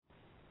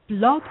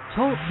Blog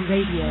Talk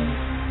Radio.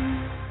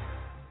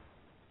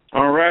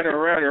 All right.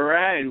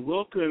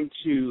 Welcome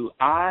to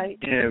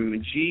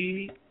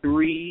IMG3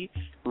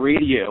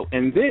 Radio,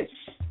 and this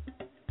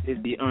is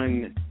the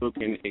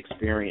Unspoken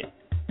experience,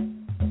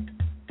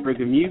 where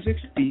the music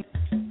speaks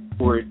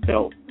for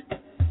itself.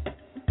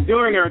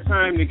 During our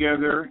time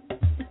together,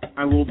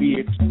 I will be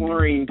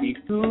exploring the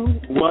who,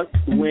 what,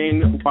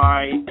 when,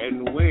 why,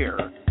 and where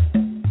of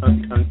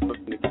the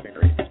Unspoken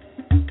experience.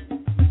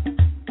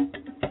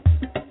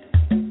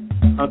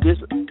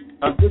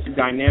 Of this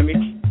dynamic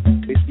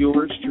is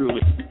yours truly,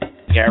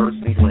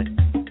 Garrison.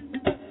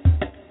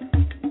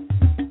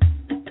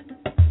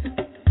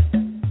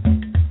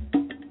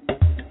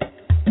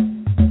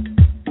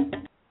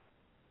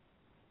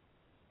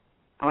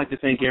 I'd like to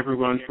thank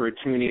everyone for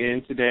tuning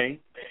in today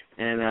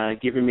and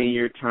giving me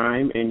your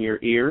time and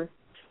your ear.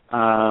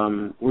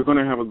 We're going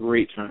to have a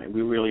great time.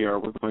 We really are.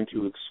 We're going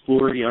to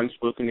explore the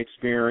Unspoken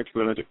experience.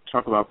 We're going to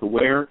talk about the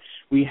where.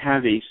 We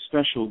have a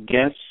special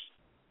guest,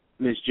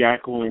 Ms.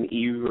 Jacqueline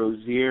E.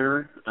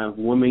 Rozier of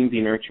Women,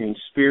 the Nurturing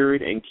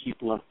Spirit, and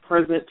Keep Love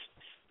Present.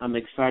 I'm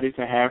excited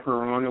to have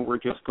her on, and we're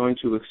just going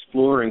to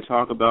explore and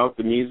talk about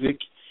the music.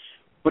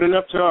 But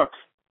enough talk.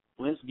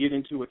 Let's get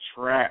into a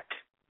track.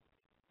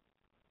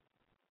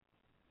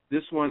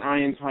 This one I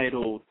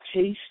entitled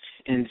Taste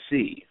and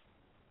See.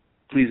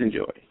 Please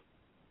enjoy.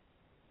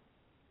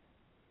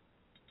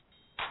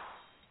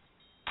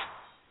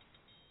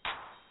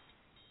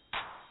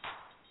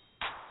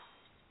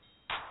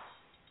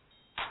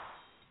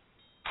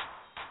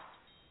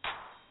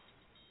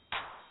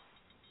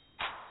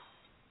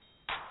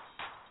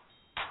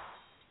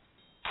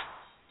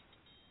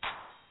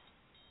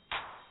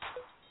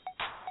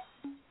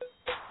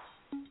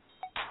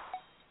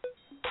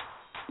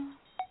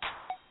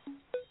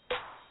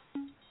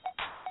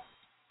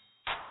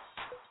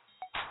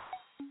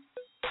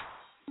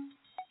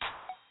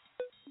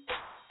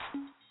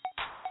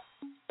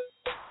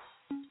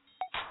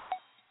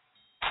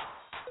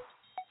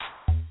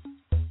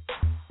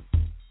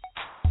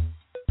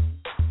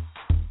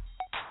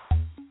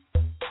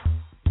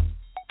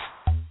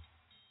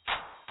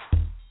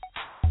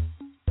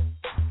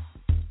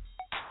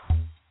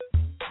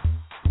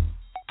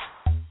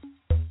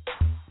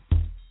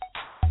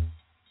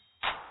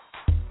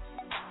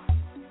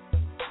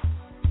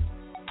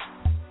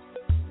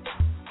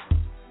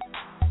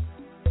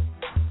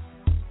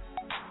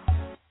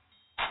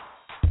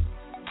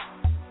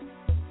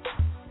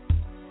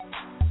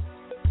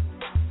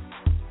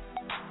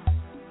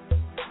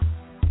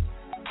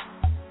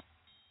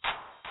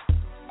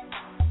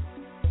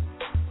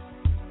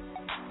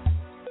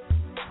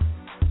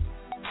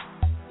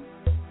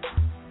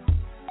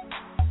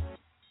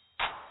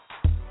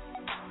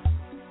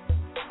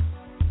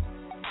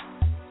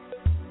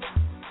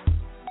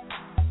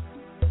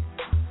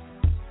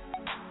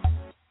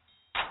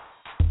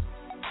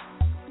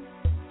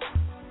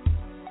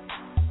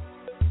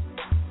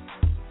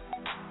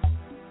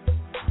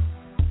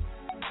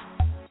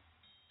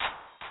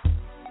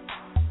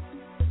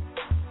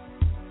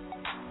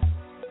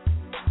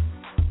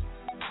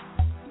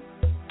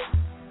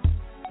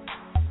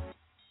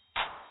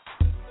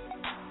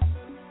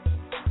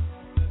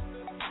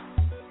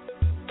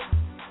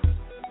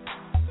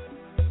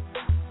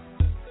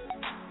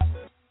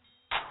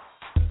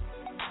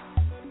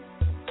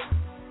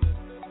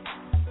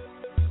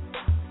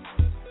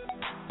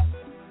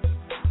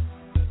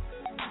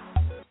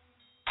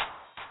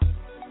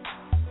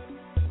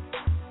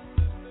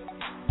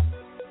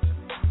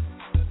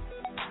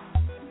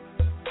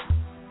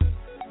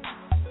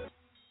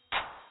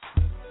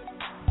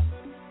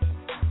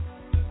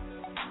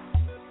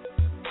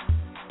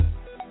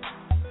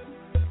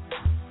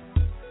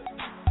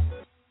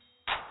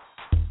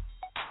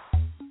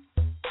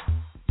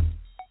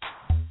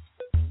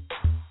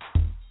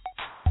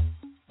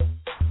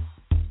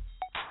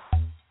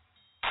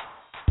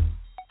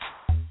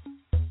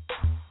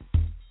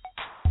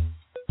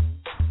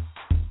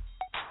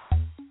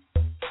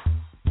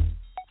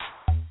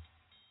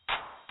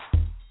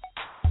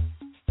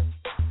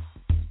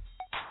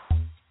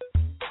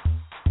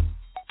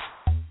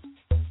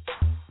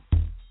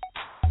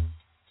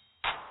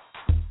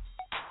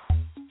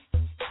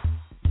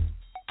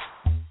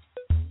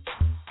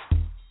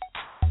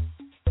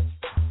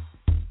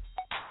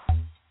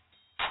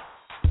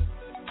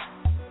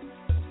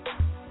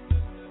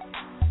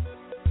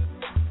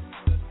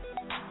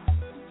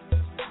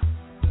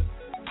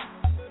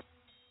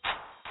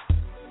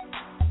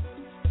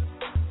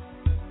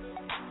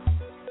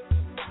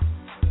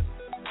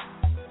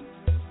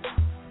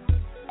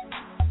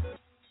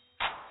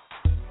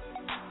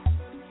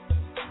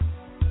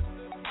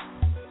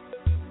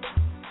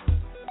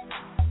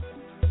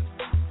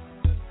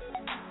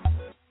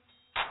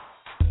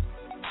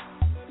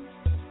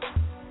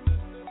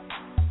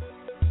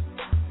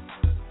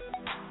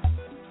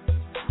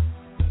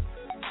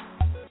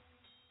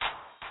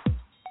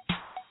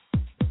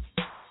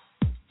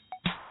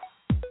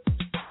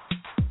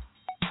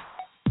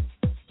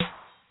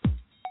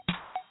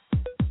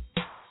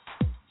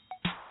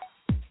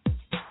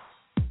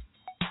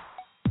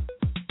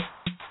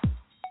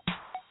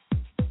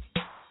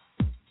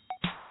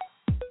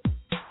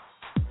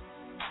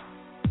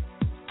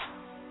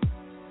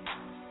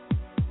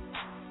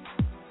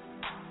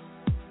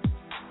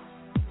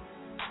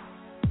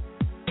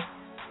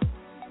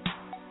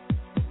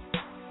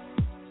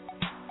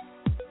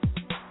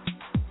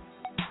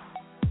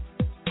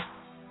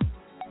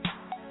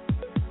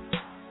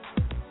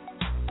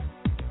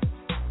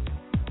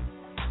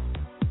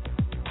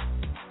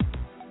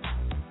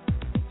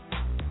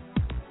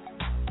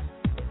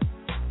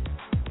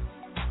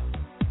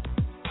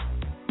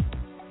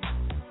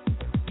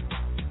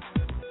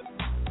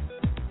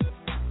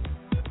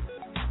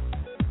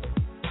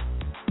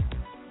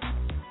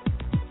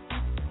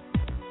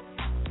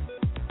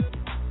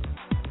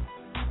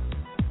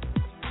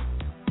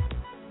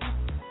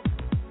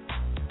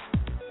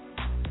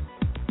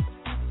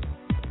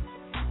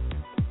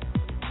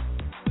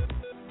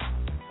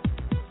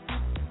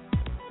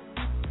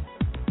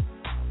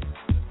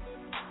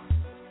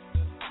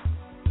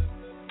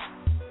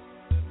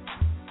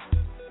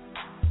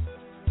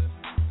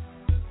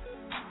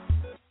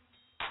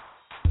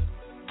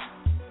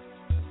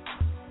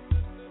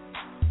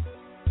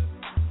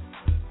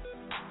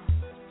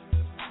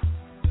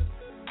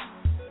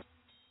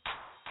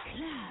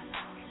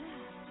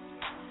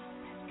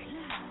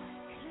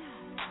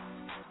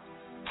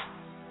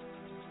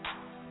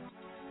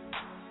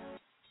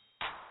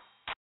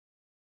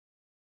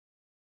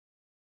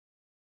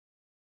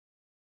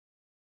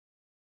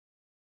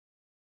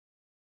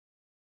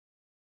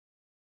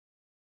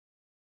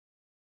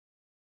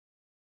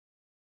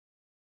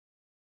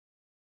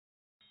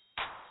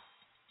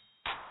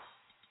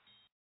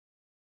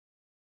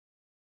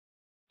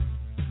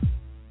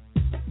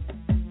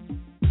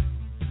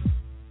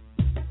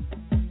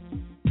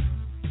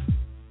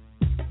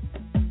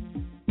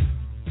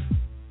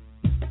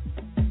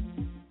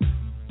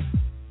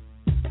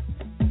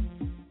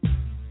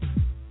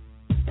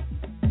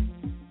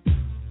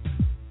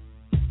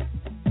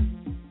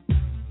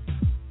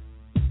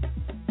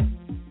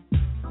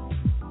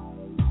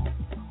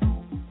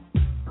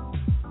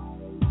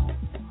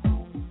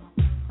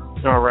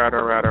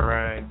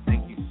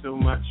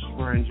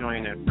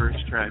 enjoying that first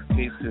track,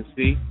 Taste and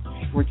See.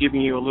 We're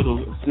giving you a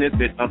little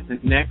snippet of the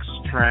next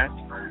track,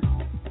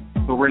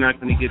 but we're not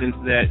going to get into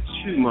that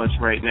too much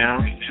right now.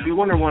 We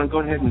want to go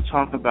ahead and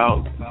talk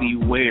about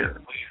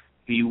beware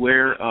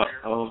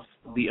of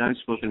the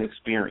unspoken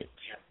experience.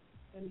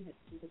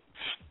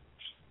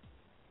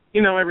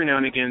 You know, every now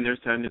and again there's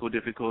technical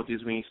difficulties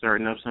when you're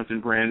starting up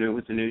something brand new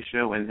with a new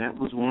show, and that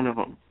was one of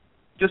them.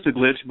 Just a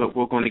glitch, but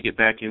we're going to get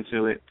back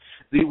into it.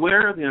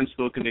 Beware of the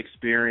unspoken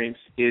experience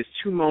is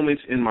two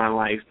moments in my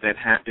life that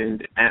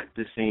happened at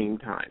the same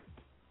time.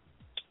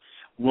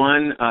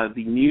 One,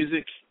 the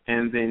music,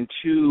 and then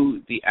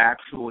two, the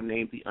actual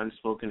name, the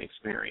unspoken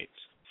experience.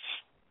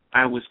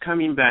 I was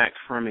coming back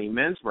from a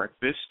men's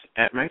breakfast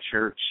at my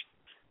church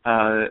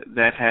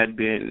that had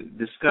been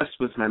discussed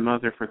with my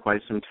mother for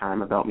quite some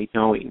time about me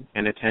going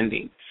and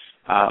attending.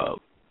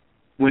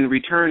 When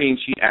returning,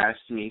 she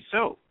asked me,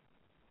 so,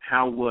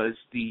 how was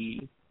the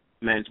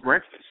men's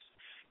breakfast?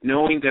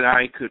 Knowing that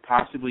I could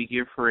possibly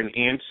give her an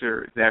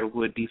answer that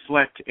would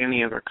deflect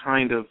any other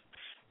kind of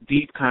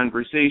deep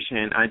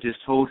conversation, I just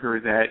told her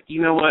that,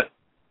 you know what,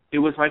 it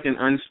was like an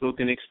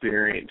unspoken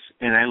experience,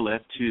 and I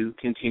left to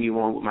continue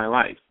on with my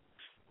life.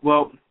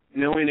 Well,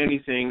 knowing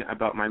anything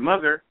about my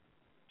mother,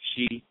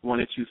 she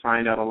wanted to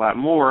find out a lot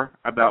more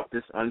about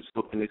this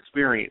unspoken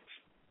experience.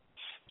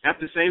 At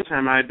the same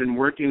time, I had been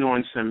working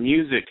on some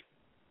music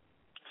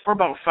for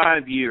about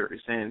 5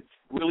 years and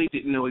really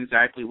didn't know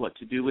exactly what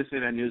to do with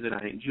it. I knew that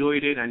I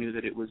enjoyed it. I knew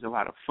that it was a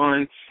lot of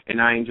fun,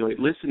 and I enjoyed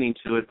listening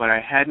to it, but I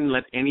hadn't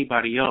let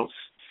anybody else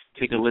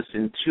take a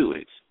listen to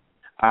it.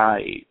 I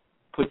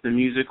put the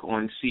music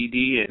on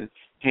CD and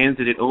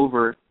handed it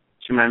over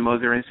to my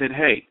mother and said,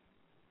 hey,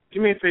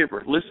 do me a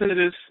favor, listen to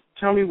this.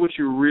 Tell me what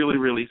you really,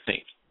 really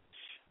think.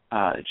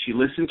 She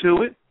listened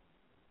to it,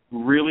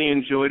 really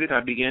enjoyed it.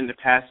 I began to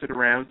pass it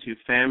around to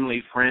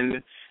family,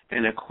 friend,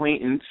 and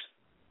acquaintance.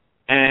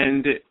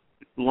 And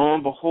lo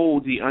and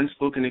behold, the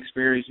unspoken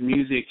experience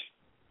music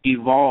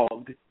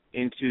evolved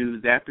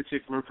into that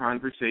particular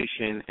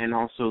conversation and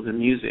also the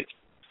music.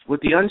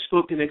 What the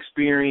unspoken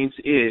experience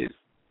is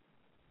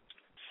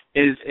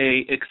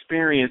a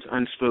experience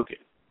unspoken.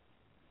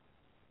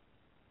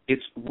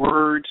 It's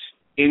words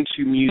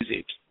into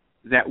music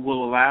that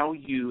will allow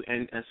you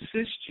and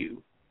assist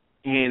you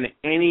in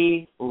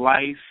any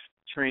life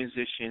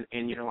transition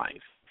in your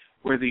life.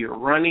 Whether you're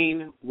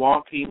running,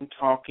 walking,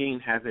 talking,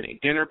 having a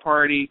dinner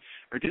party,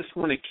 or just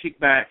want to kick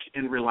back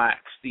and relax,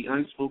 the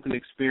unspoken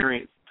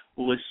experience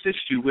will assist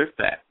you with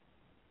that.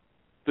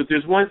 But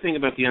there's one thing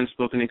about the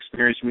unspoken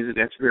experience music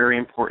that's very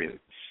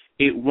important.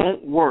 It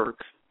won't work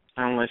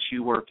unless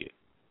you work it.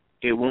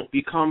 It won't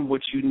become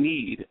what you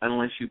need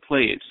unless you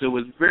play it. So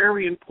it's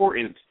very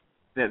important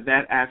that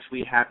that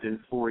actually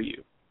happen for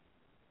you.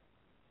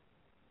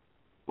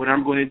 What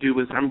I'm going to do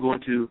is I'm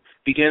going to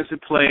begin to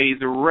play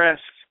the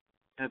rest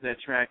of that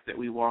track that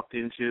we walked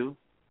into.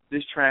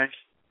 This track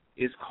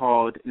is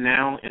called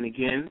Now and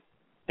Again.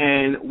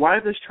 And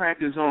while this track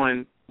is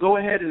on, go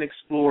ahead and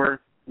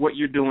explore what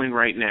you're doing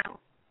right now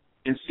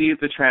and see if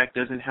the track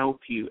doesn't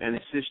help you and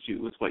assist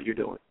you with what you're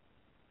doing.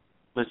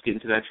 Let's get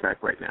into that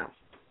track right now.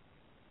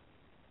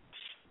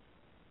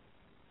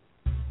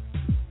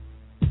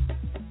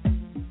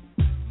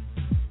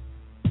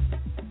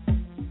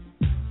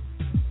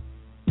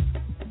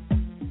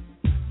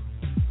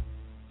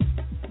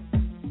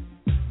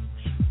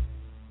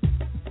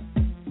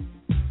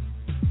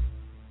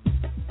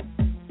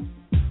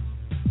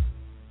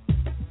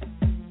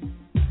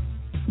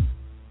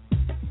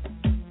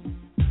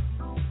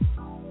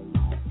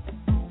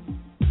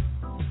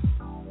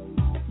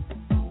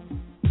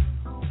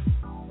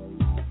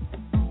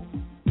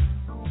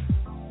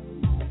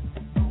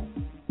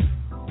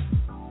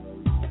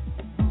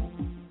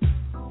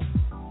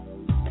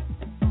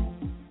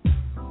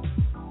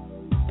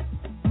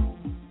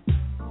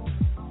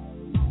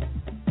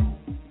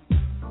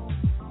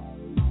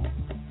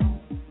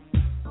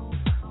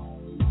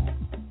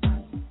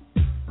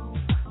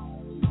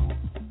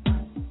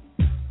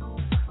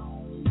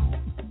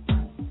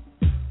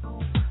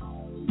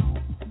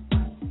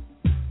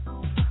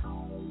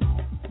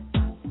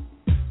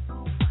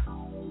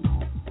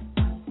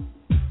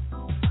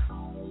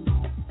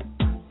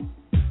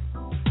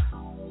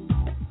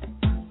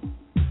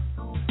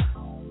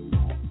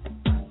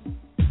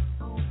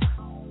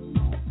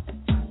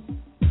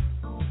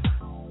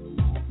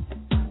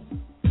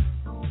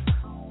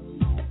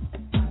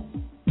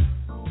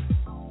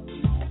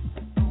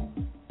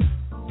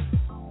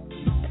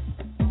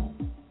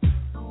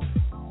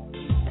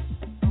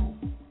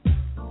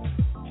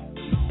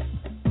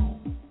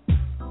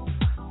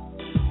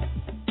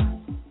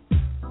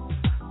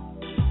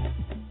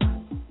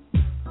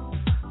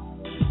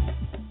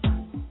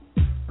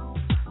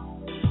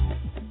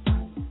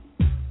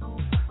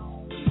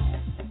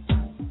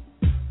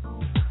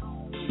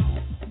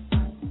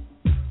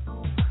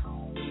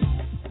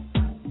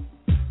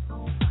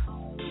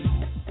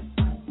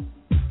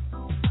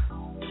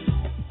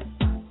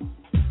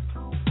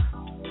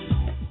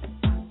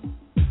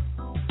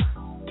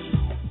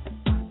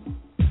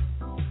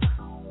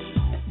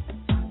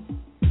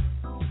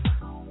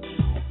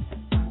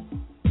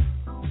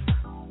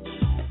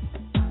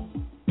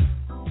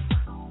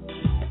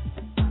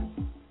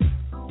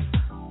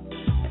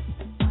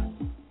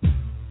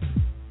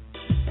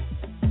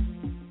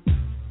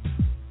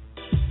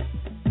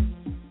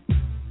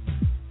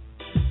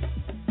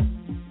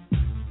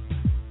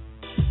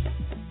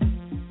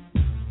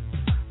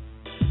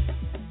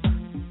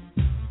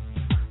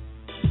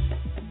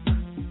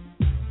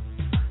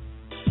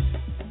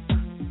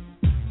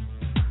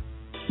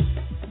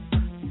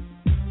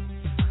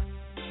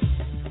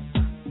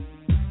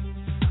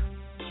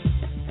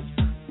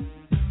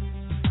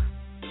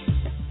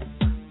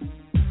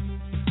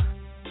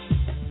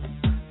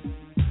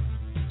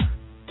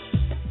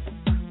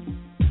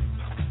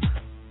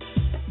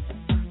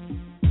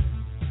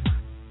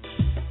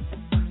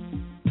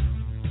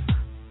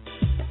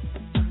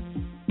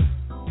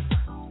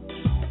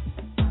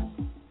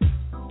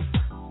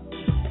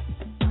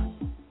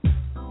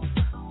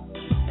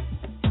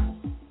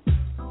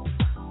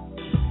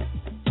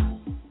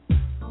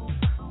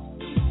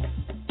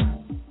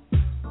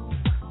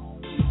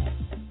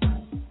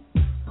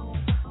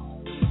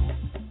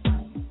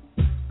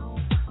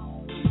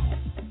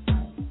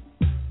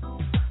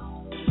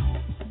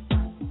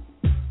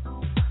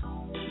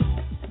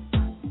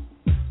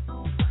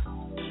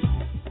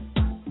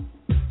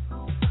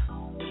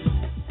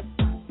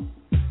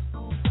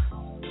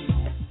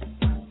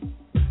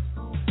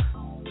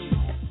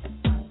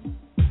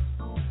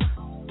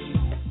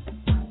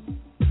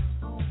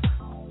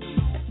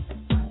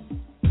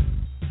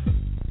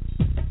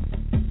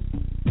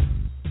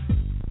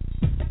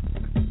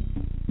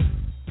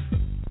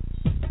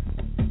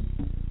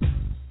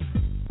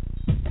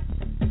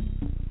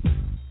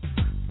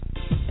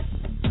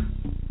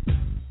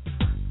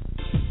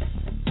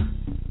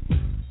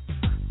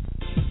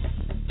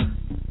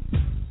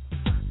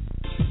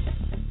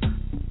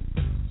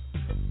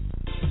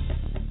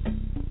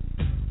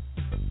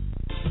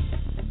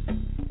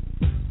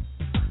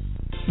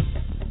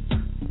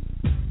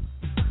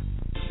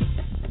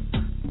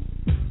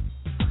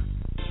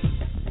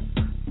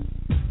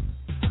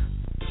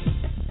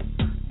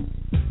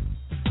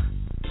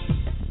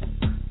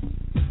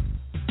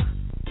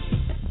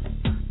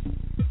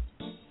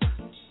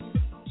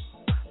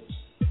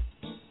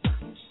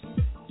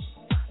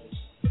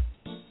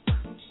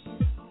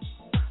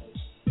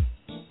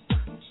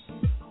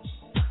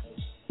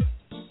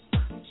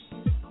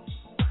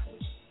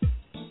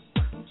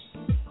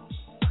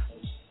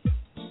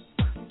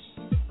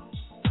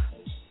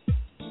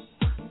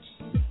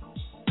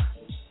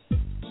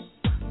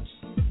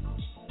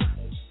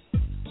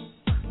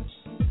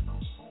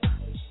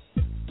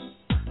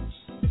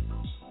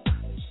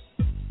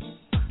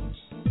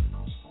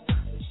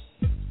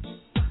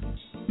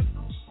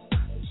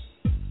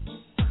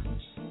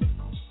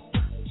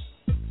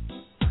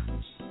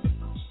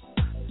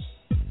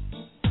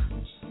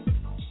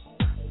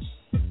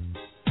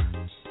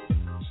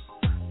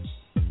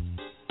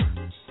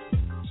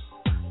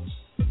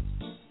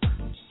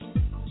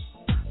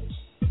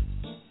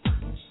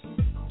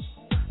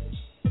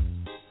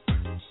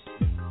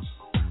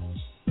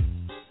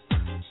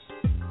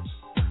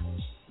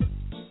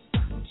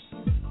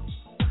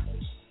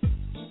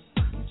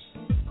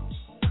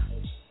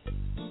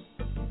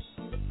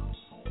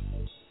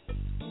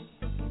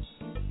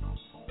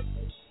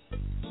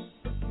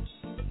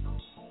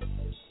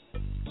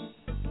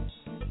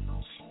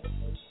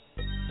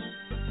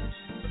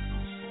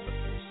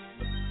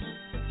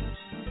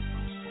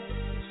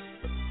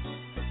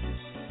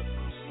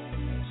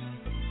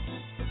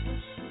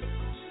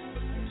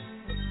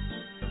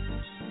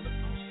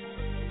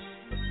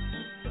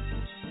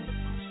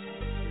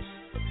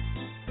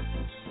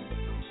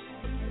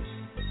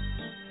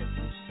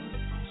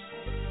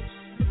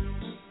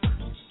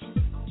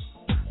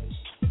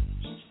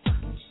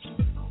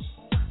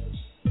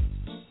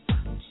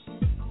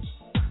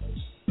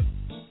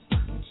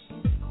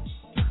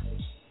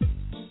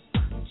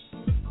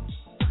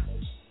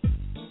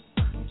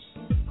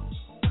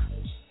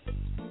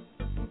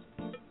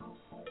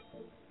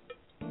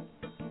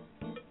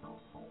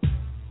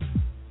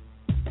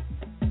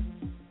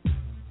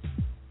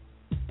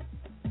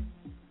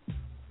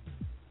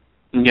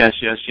 Yes,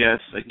 yes, yes.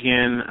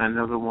 Again,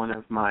 another one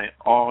of my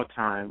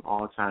all-time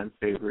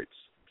favorites.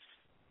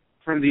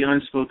 From the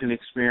Unspoken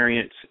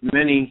experience,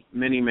 many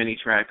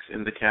tracks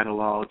in the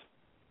catalog.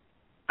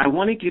 I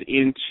want to get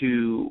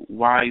into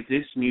why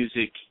this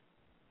music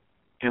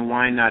and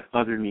why not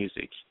other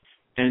music.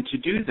 And to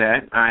do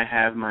that, I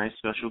have my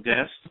special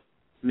guest,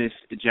 Miss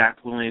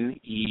Jacqueline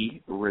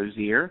E.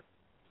 Rozier.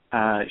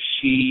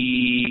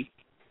 She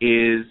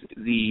is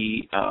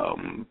the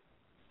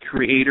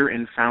creator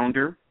and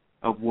founder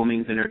of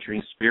Women's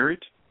Nurturing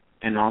Spirit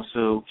and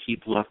also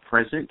Keep Love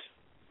Present.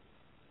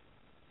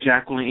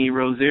 Jacqueline E.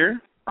 Rozier,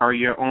 are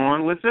you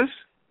on with us?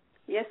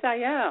 Yes, I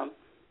am.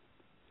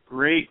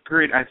 Great.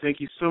 I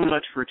thank you so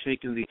much for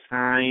taking the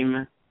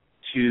time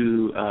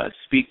to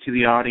speak to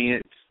the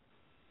audience.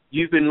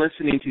 You've been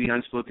listening to the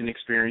Unspoken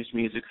Experience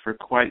music for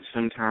quite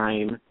some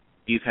time.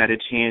 You've had a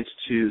chance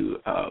to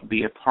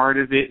be a part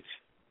of it.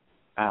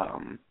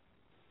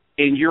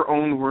 In your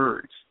own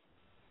words,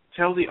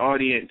 tell the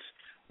audience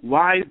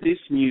why this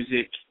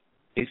music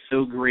is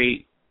so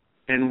great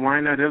and why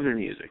not other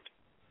music.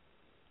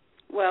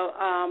 Well,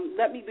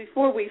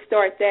 before we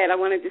start that, I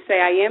wanted to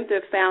say I am the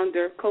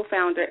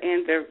co-founder,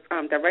 and the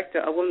director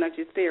of Women's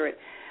Nurturing Spirit.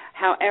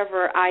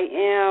 However, I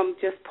am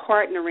just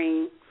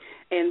partnering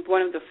and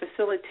one of the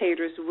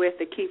facilitators with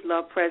the Keep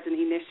Love Present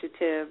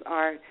initiative.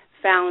 Our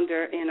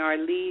founder and our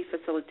lead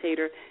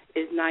facilitator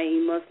is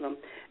Naeem Muslim.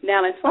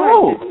 Now, as far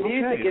as this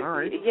music is,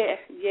 right.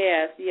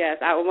 yes,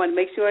 I want to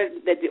make sure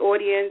that the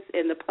audience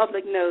and the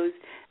public knows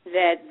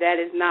that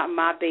is not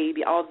my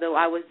baby, although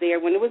I was there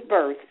when it was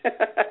birthed.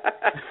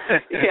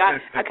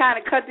 I kind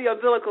of cut the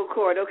umbilical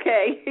cord,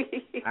 okay?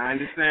 I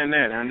understand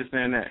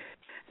that.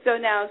 So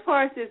now, as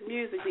far as this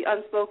music, the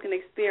Unspoken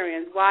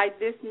Experience, why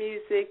this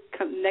music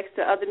next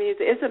to other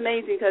music, it's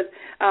amazing because,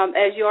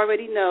 as you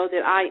already know,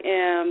 that I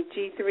am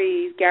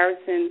G3's,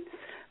 Garrison's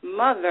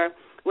mother.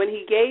 When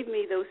he gave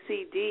me those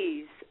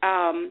CDs,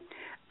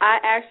 I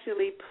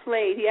actually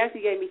played. He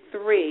actually gave me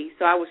 3,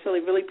 so I was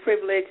feeling really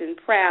privileged and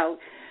proud.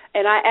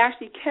 And I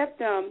actually kept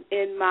them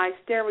in my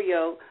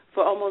stereo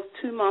for almost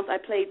 2 months. I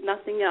played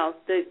nothing else.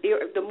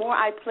 The more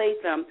I played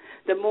them,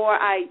 the more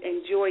I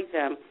enjoyed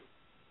them.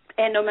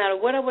 And no matter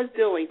what I was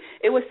doing,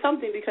 it was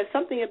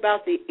something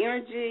about the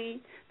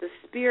energy, the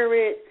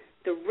spirit,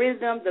 the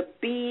rhythm, the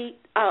beat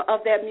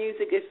of that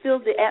music, it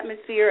filled the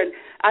atmosphere. And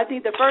I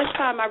think the first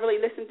time I really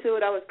listened to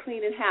it, I was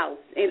cleaning house.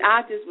 And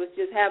I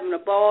was having a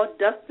ball,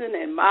 dusting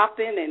and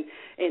mopping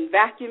and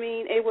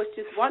vacuuming. It was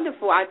just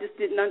wonderful. I just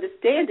didn't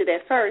understand it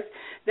at first.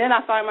 Then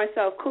I find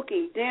myself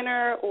cooking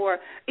dinner, or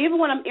even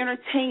when I'm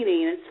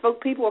entertaining and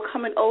people are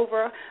coming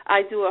over,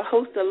 I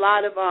host a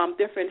lot of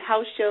different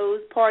house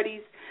shows,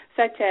 parties,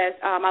 such as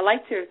I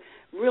like to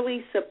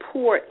really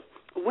support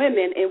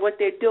women in what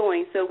they're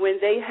doing. So when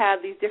they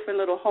have these different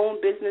little home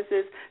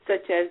businesses,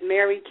 such as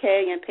Mary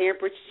Kay and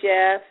Pampered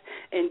Chef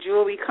and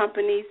jewelry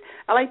companies,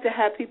 I like to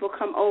have people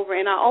come over,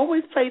 and I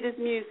always play this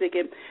music.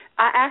 And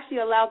I actually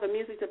allow the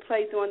music to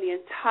play during the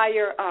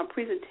entire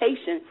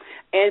presentation,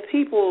 and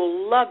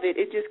people love it.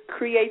 It just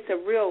creates a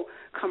real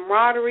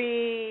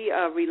camaraderie,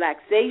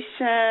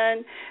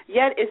 relaxation,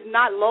 yet it's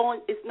not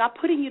long. It's not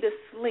putting you to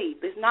sleep.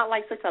 It's not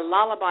like such a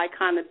lullaby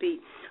kind of beat,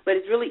 but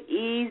it's really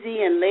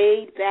easy and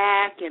laid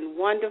back and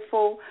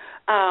wonderful.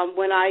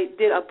 When I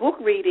did a book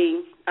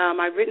reading,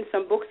 I've written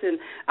some books, and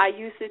I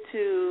used it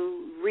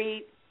to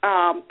read,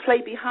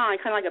 play behind,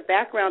 kind of like a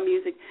background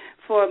music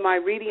for my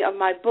reading of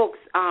my books.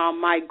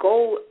 My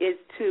goal is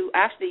to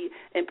actually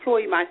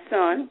employ my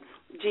son,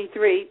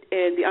 G3,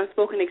 in the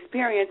Unspoken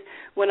Experience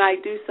when I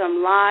do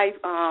some live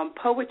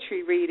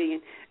poetry reading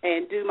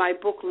and do my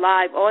book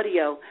live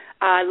audio.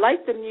 I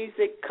like the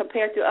music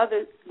compared to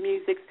other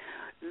musics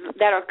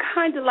that are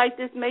kind of like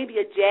this, maybe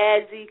a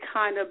jazzy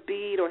kind of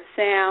beat or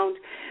sound,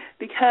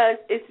 because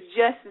it's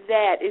just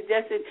that. It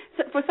doesn't,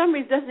 for some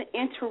reason, doesn't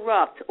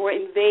interrupt or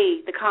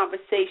invade the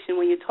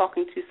conversation when you're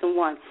talking to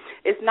someone.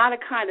 It's not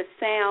a kind of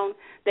sound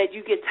that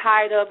you get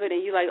tired of it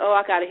and you're like, oh,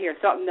 I got to hear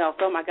something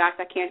else. Oh, my gosh,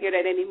 I can't hear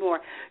that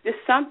anymore.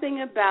 There's something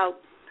about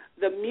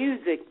the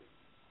music,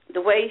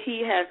 the way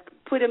he has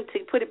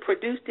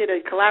produced it,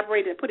 or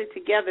collaborated and put it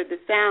together, the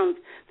sounds,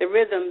 the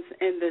rhythms,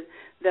 and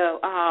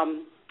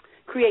the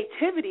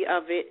creativity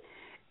of it,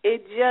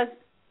 it just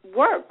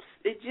works.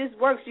 It just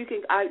works.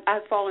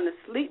 I've fallen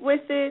asleep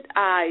with it.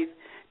 I've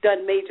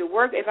done major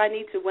work. If I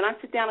need to, when I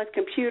sit down at the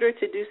computer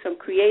to do some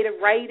creative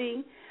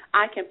writing,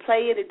 I can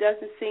play it. It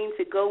doesn't seem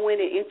to go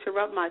in and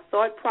interrupt my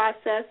thought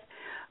process.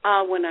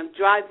 When I'm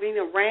driving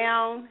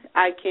around,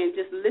 I can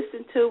just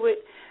listen to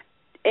it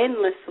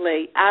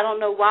endlessly. I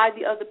don't know why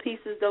the other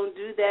pieces don't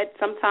do that.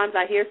 Sometimes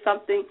I hear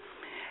something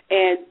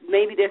and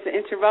maybe there's an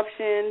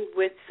interruption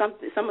with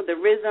some of the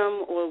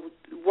rhythm or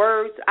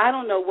words. I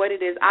don't know what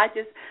it is. I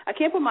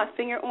can't put my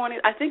finger on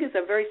it. I think it's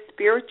a very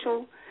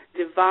spiritual,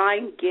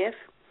 divine gift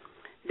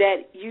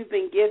that you've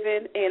been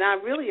given, and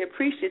I'm really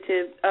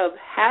appreciative of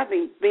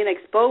having been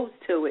exposed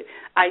to it.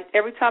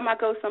 Every time I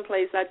go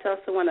someplace, I tell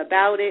someone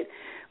about it.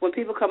 When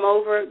people come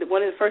over,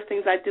 one of the first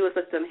things I do is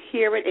let them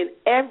hear it, and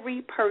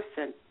every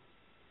person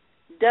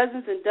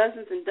dozens and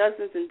dozens and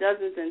dozens and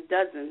dozens and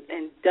dozens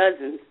and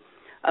dozens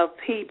of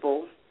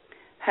people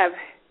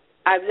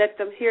I've let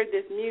them hear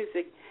this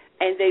music,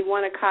 and they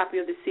want a copy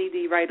of the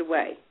CD right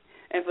away.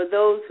 And for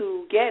those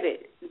who get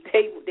it,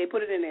 they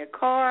put it in their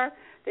car.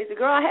 They say,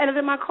 girl, I had it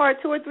in my car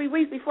 2 or 3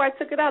 weeks before I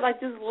took it out. I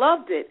just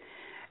loved it.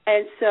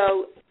 And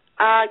so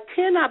I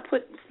cannot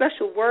put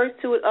special words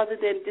to it other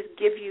than just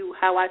give you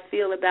how I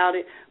feel about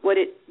it, what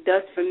it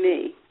does for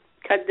me.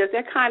 Does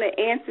that kind of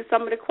answer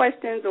some of the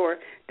questions, or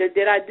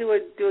did I do a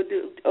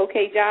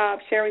okay job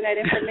sharing that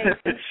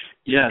information?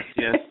 Yes,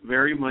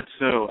 very much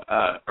so.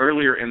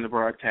 Earlier in the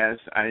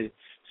broadcast, I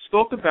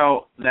spoke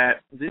about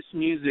that this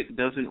music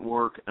doesn't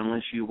work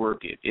unless you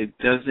work it. It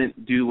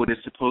doesn't do what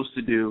it's supposed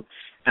to do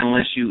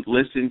unless you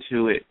listen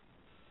to it.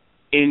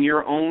 In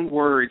your own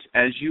words,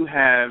 as you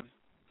have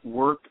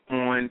worked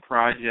on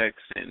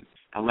projects and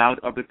allowed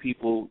other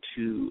people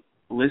to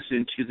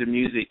listen to the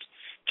music,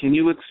 can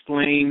you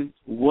explain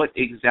what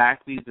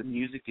exactly the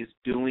music is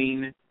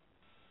doing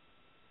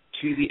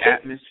to the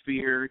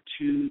atmosphere,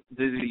 to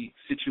the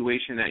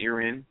situation that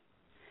you're in?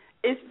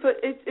 It's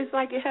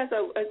like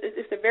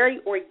it's a very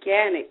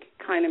organic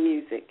kind of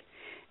music.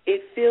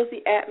 It fills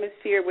the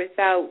atmosphere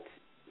without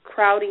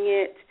crowding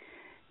it.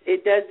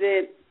 It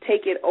doesn't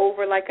take it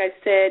over. Like I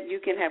said, you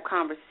can have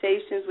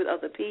conversations with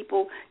other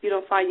people. You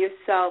don't find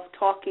yourself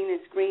talking and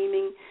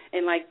screaming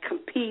and like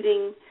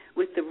competing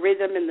with the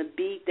rhythm and the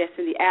beat that's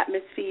in the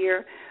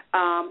atmosphere.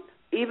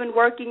 Even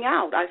working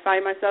out, I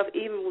find myself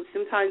even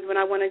sometimes when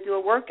I want to do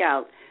a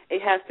workout,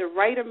 it has the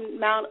right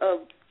amount of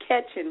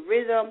catch and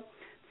rhythm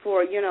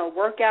for,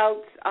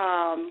 workouts,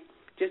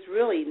 just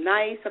really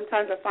nice.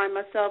 Sometimes I find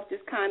myself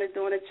just kind of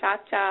doing a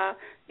cha-cha,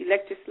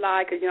 electric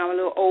slide, because, I'm a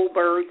little old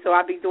bird, so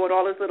I be doing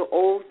all those little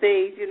old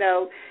things,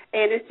 and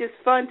it's just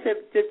fun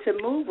to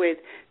move with.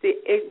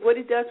 What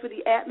it does with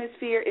the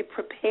atmosphere, it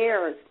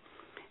prepares.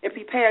 It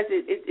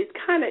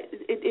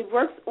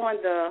works on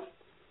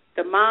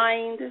the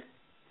mind.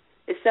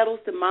 It settles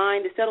the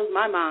mind. It settles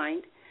my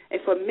mind.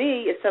 And for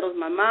me, it settles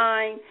my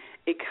mind.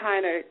 It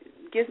kind of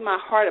gives my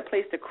heart a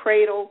place to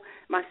cradle.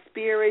 My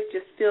spirit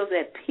just feels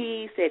at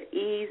peace, at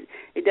ease.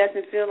 It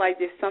doesn't feel like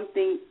there's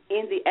something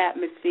in the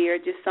atmosphere,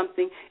 it just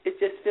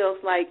feels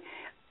like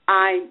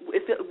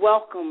it feels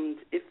welcomed.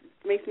 It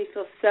makes me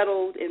feel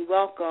settled and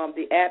welcome.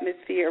 The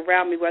atmosphere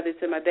around me, whether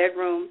it's in my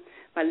bedroom,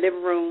 my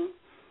living room,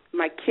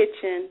 my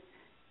kitchen,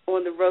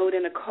 on the road,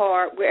 in a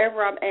car,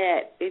 wherever I'm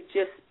at, it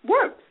just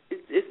works.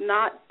 It's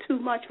not too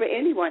much for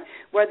anyone,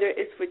 whether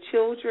it's for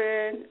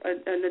children,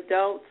 an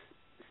adults,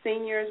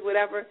 seniors,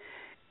 whatever.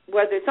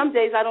 Whether some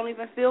days I don't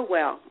even feel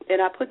well,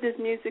 and I put this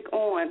music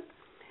on,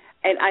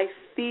 and I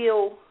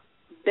feel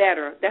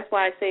better. That's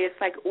why I say it's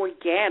like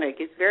organic.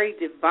 It's very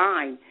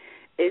divine.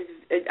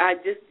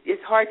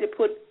 It's hard to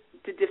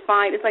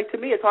define. It's like, to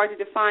me, it's hard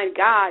to define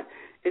God.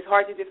 It's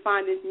hard to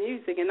define this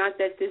music, and not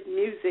that this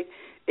music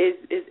is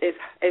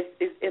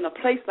in a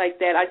place like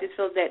that. I just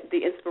feel that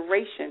the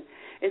inspiration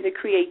and the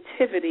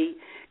creativity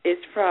is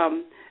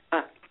from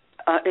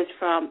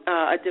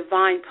a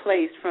divine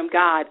place from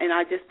God, and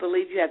I just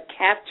believe you have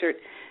captured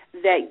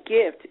that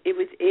gift. It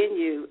was in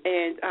you,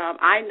 and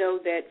I know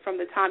that from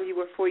the time you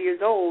were 4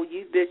 years old,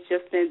 you've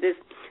just been this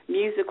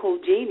musical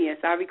genius.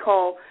 I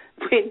recall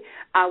when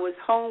I was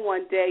home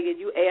one day and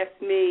you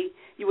asked me,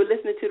 we were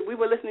listening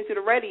to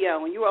the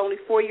radio, and you were only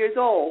 4 years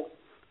old.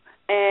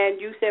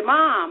 And you said,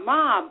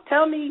 Mom,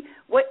 tell me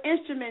what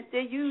instruments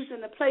they're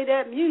using to play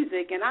that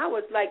music. And I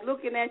was like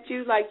looking at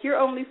you like, you're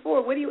only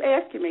 4. What are you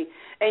asking me?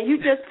 And you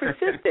just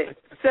persisted.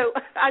 So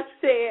I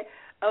said,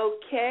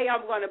 okay,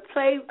 I'm going to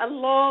play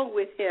along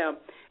with him.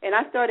 And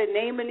I started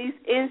naming these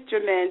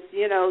instruments.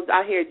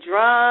 I hear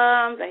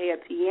drums, I hear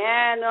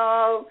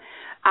piano,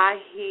 I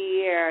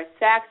hear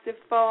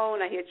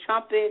saxophone, I hear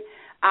trumpet,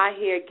 I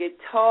hear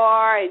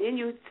guitar. And then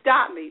you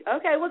stop me.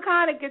 Okay, what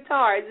kind of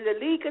guitar? Is it a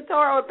lead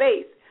guitar or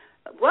bass?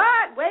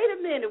 What? Wait a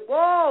minute.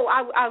 Whoa.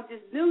 I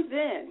just knew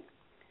then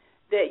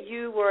that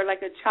you were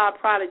like a child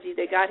prodigy,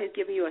 that God had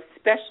given you a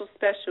special,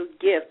 special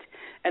gift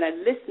and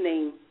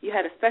you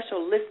had a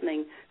special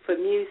listening for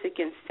music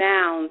and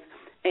sounds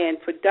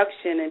and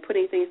production and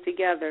putting things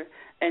together.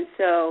 And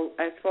so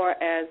as far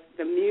as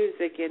the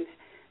music and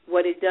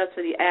what it does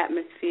for the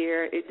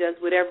atmosphere, it does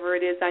whatever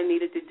it is I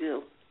needed to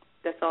do.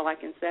 That's all I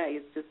can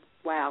say. It's just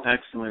wow.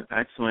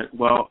 Excellent.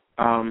 Well,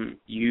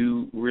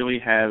 you really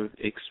have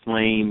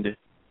explained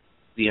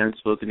the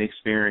Unspoken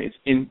experience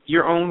in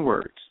your own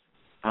words,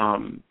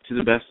 to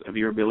the best of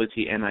your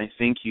ability, and I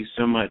thank you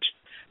so much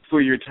for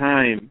your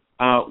time.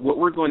 What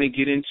we're going to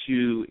get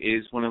into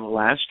is one of the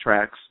last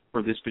tracks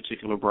for this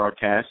particular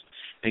broadcast.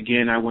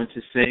 Again, I want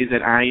to say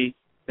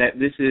that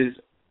this is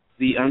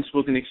the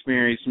Unspoken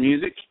Experience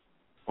music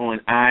on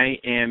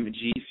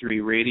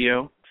IMG3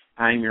 Radio.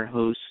 I'm your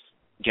host,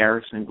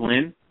 Garrison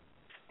Glenn,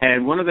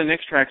 and one of the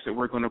next tracks that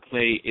we're going to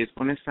play is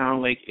going to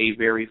sound like a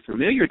very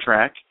familiar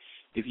track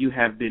if you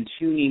have been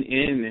tuning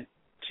in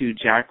to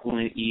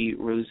Jacqueline E.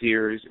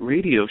 Rozier's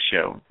radio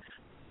show.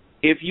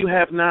 If you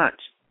have not,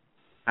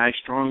 I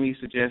strongly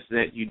suggest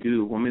that you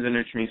do. Women's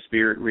Nurturing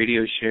Spirit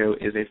radio show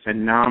is a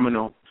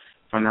phenomenal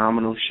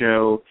phenomenal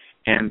show,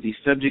 and the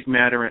subject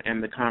matter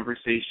and the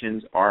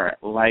conversations are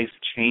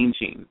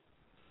life-changing.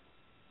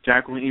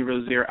 Jacqueline E.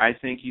 Rozier, I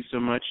thank you so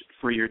much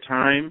for your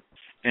time,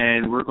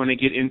 and we're going to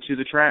get into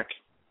the track.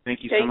 Thank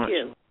you so much.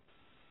 Thank you.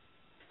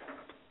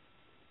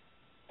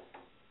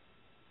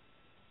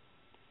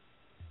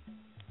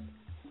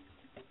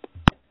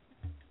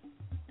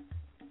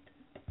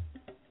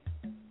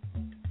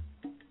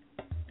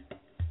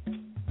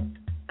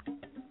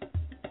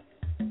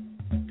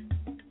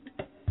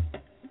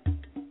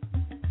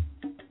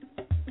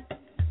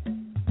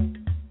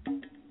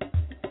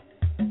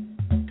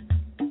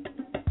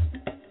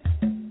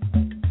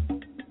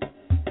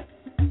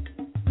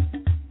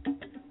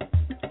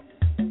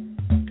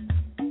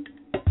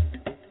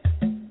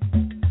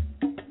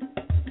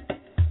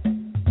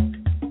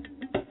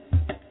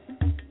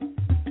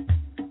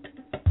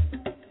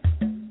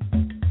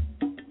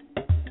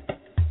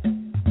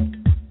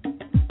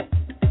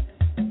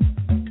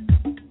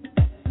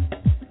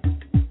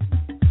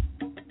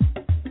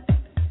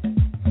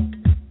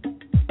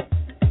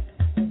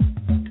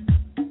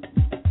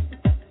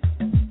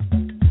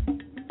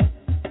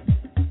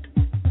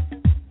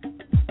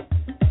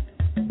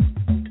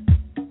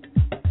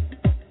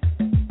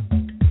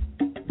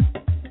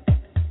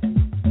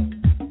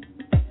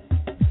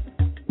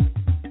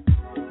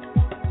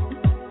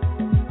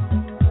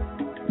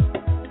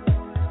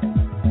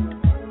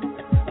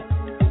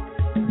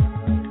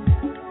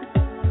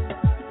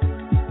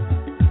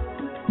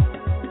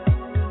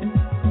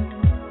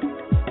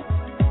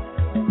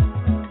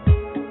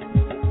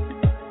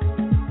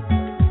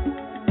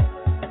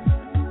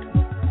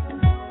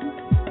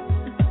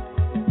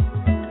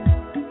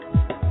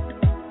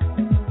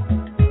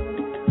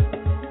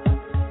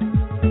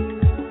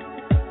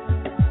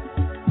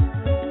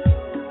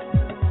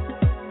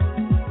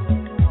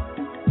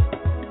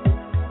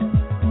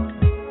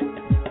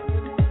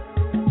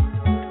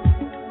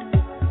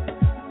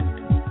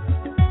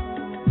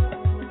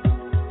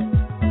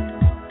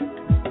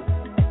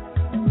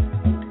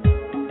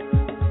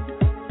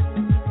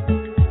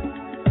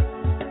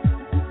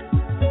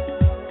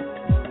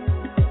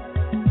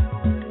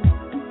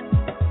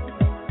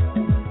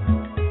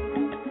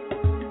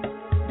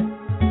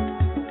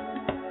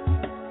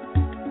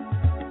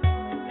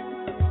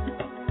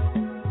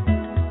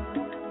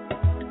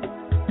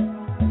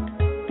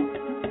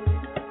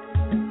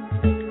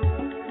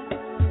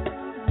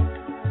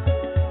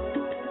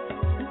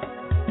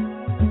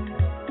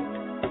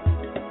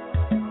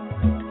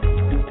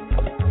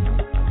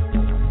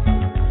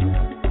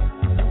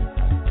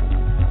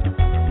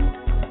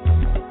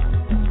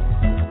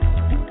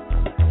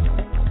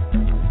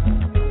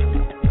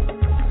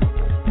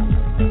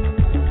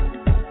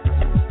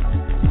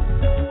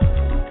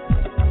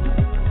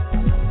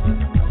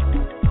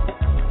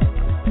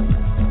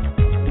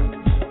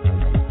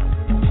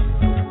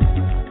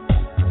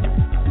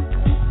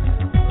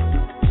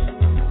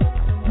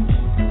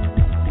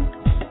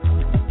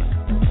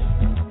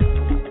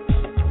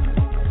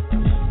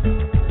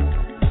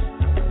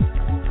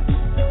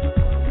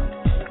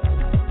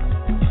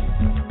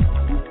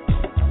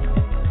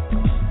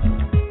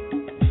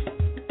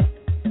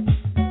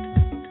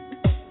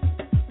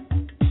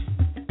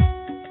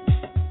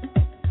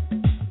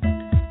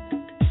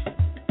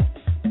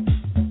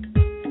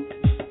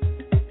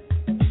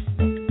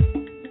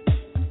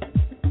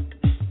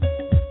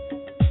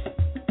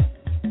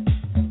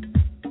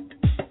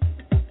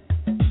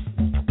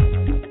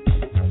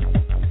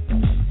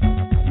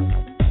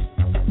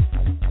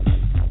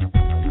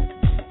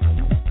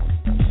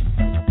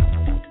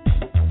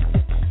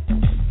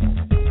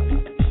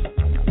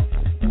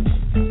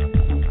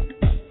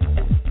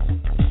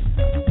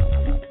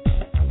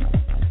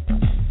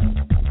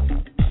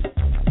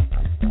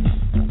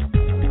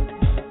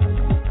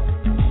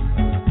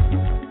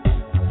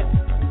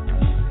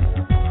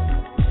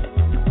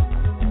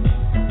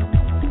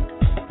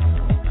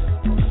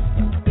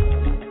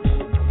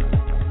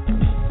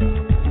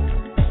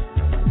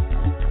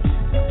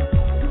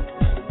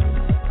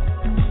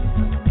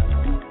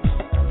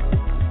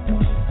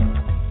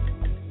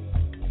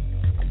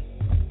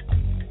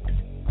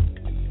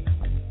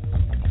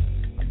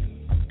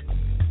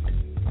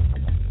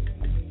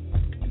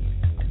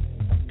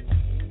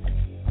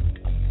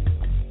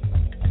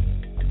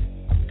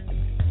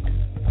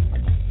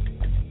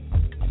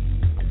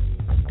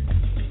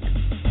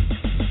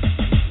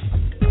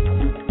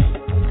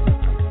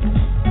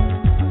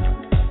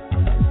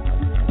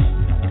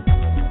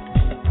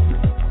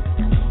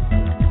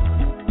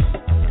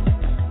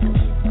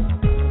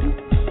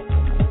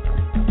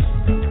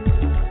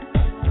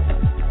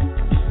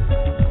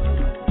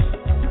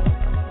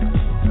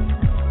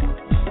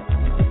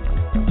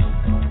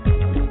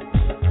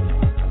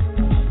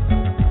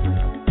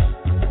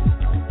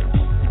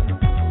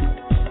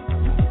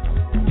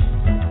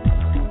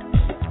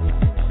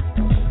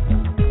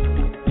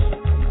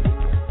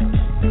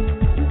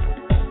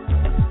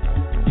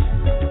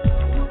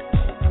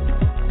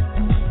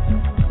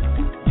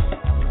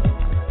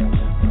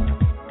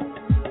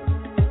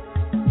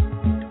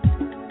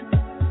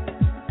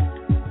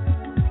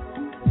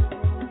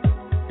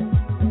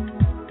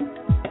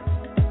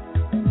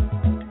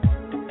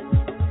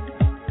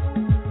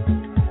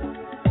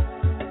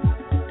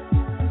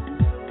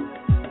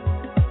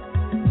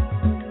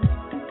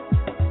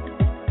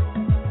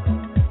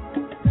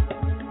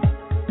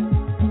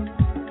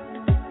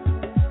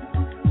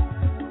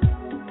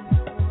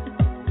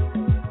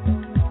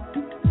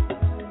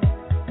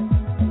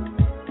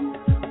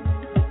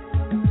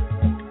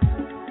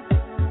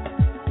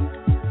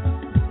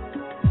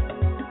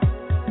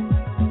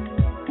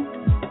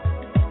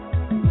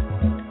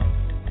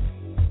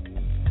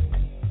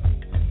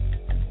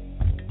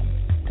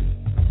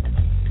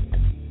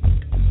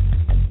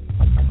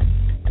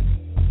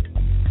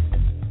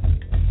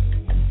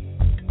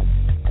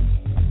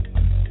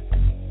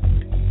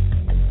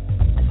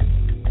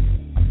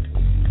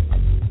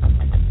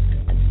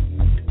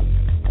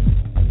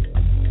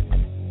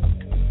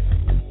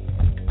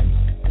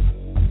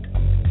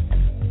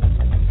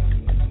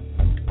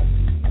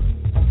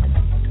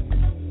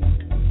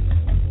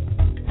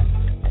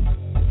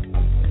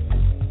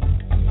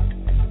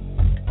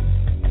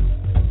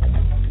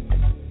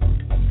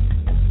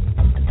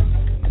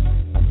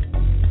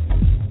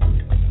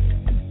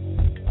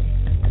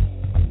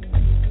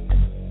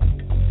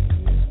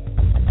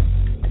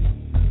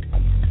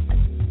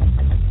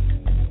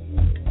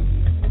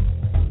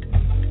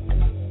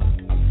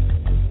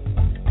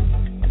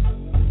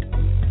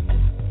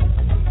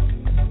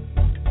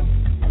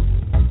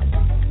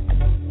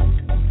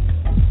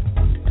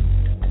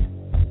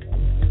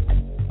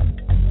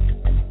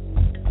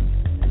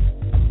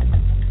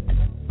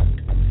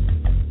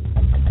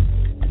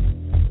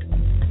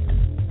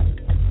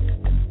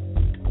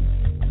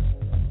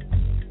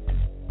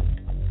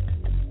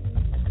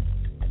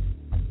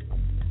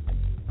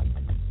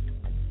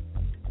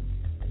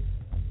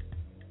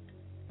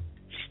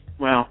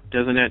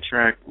 Doesn't that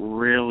track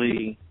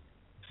really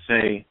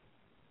say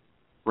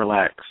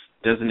relax?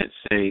 Doesn't it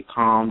say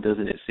calm?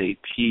 Doesn't it say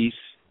peace?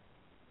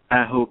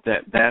 I hope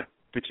that that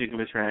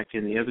particular track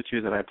and the other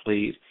two that I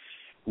played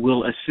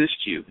will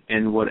assist you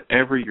in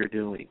whatever you're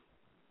doing.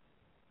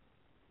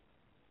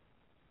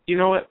 You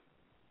know what?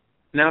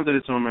 Now that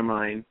it's on my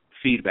mind,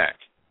 feedback.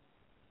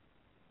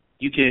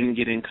 You can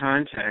get in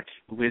contact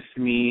with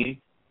me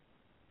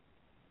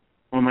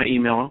on my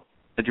email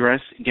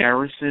address,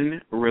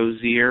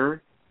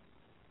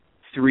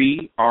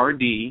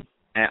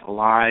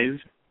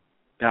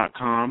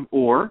 garrisonrosier3rd@live.com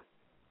or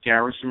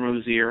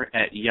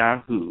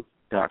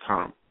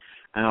garrisonrosier@yahoo.com.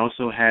 I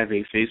also have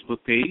a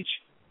Facebook page.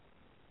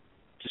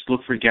 Just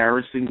look for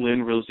Garrison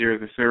Glenn Rosier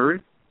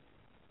III.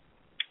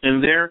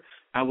 And there,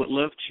 I would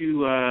love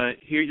to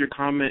hear your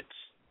comments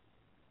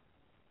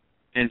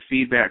and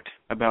feedback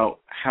about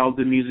how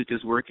the music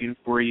is working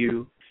for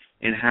you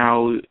and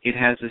how it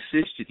has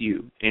assisted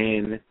you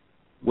in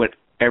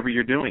whatever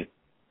you're doing.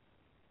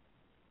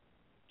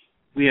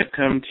 We have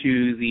come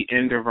to the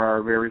end of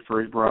our very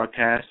first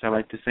broadcast. I'd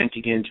like to thank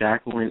again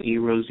Jacqueline E.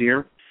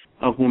 Rosier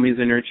of Women's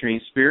and Nurturing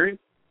Spirit.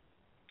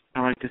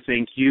 I'd like to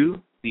thank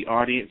you, the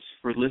audience,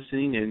 for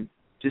listening and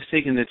just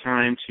taking the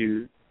time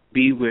to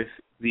be with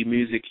the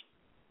music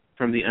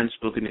from the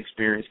Unspoken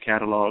Experience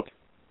catalog.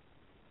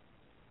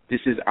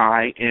 This is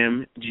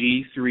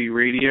IMG3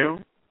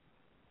 Radio.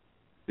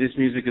 This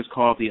music is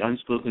called The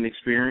Unspoken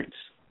Experience.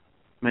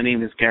 My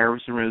name is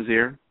Garrison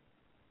Rosier,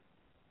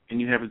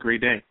 and you have a great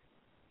day.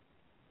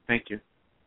 Thank you.